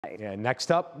Yeah,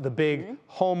 next up, the big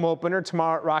home opener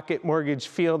tomorrow at Rocket Mortgage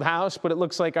Fieldhouse. But it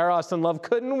looks like our Austin Love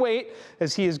couldn't wait,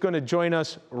 as he is going to join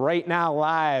us right now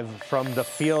live from the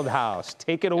Fieldhouse.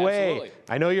 Take it away. Absolutely.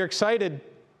 I know you're excited.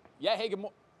 Yeah, hey, good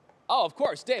morning. Oh, of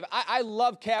course, Dave. I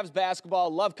love Cavs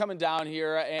basketball, love coming down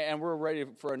here, and we're ready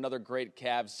for another great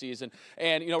Cavs season.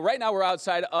 And, you know, right now we're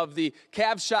outside of the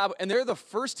Cavs shop, and they're the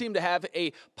first team to have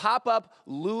a pop-up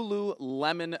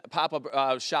Lululemon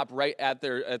pop-up shop right at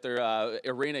their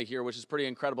arena here, which is pretty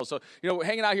incredible. So, you know, we're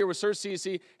hanging out here with Sir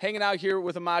Cece, hanging out here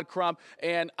with Ahmad Crump,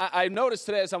 and I noticed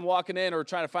today as I'm walking in or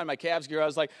trying to find my Cavs gear, I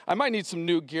was like, I might need some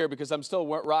new gear because I'm still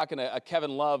rocking a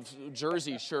Kevin Love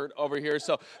jersey shirt over here.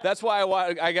 So that's why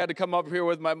I got to come up here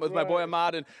with my boy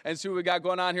Ahmad and see what we got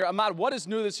going on here. Ahmad, what is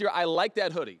new this year? I like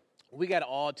that hoodie. We got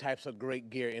all types of great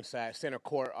gear inside Center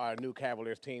Court, our new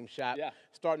Cavaliers team shop. Yeah.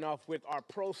 Starting off with our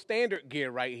Pro Standard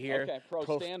gear right here. Okay,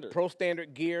 Pro Standard. Pro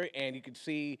Standard gear, and you can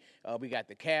see we got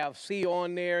the Cavs C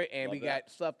on there, and Love we that.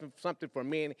 got something for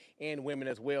men and women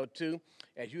as well too.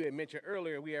 As you had mentioned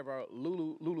earlier, we have our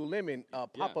Lululemon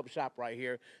pop-up shop right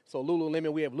here. So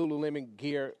Lululemon, we have Lululemon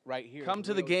gear right here. Come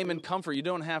to the game in comfort. You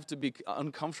don't have to be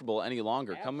uncomfortable any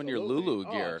longer. Absolutely. Come in your Lulu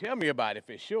gear. Tell me about it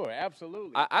for sure.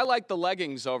 Absolutely. I like the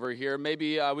leggings over here.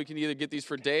 Maybe we can either get these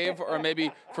for Dave or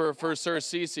maybe for Sir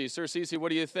Cece. Sir Cece, what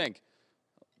do you think?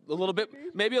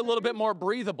 Maybe a little bit more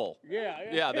breathable.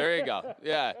 Yeah, there you go.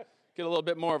 Yeah. Get a little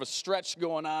bit more of a stretch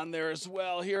going on there as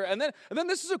well here. And then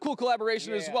this is a cool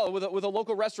collaboration as well with a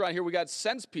local restaurant here. We got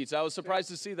Sense Pizza. I was surprised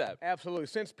to see that. Absolutely.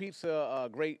 Sense Pizza, a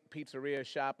great pizzeria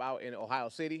shop out in Ohio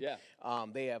City. Yeah.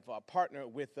 They have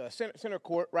partnered with Center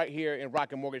Court right here in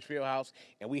Rocket Mortgage Fieldhouse,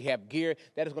 and we have gear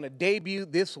that is going to debut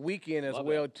this weekend as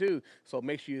well too. So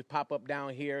make sure you pop up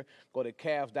down here, go to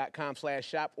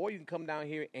Cavs.com/shop, or you can come down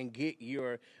here and get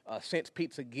your Sense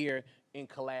Pizza gear in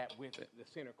collab with the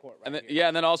Center Court right here. Yeah,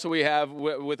 and then also we have,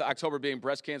 with October being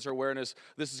Breast Cancer Awareness,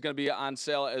 this is going to be on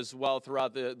sale as well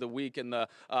throughout the week and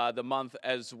the month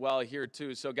as well here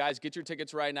too. So guys, get your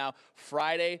tickets right now.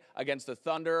 Friday against the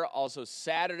Thunder, also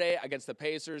Saturday against the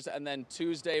Pacers, and then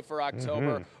Tuesday for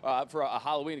October, for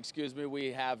Halloween, excuse me,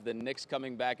 we have the Knicks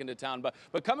coming back into town.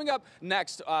 But coming up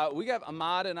next, we have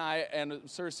Ahmad and I and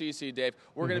Sir Cece, Dave,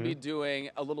 we're going to be doing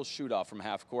a little shoot-off from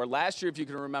half court. Last year, if you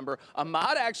can remember,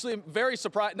 Ahmad actually very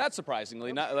surprised, not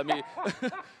surprisingly, not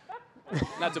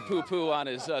to poo-poo on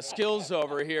his skills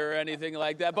over here or anything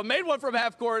like that, but made one from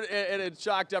half court, and it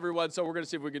shocked everyone, so we're going to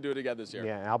see if we can do it again this year.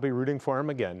 Yeah, I'll be rooting for him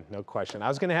again, no question. I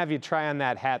was going to have you try on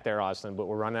that hat there, Austin, but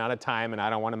we're running out of time, and I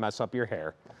don't want to mess up your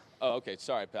hair. Oh, okay.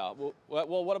 Sorry, pal.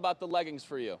 Well, what about the leggings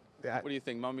for you? What do you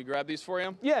think? Want me to grab these for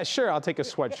you? Yeah, sure. I'll take a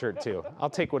sweatshirt, too. I'll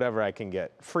take whatever I can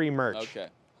get. Free merch. Okay.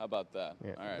 How about that?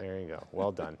 Yeah, All right. There you go.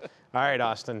 Well done. All right,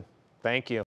 Austin. Thank you.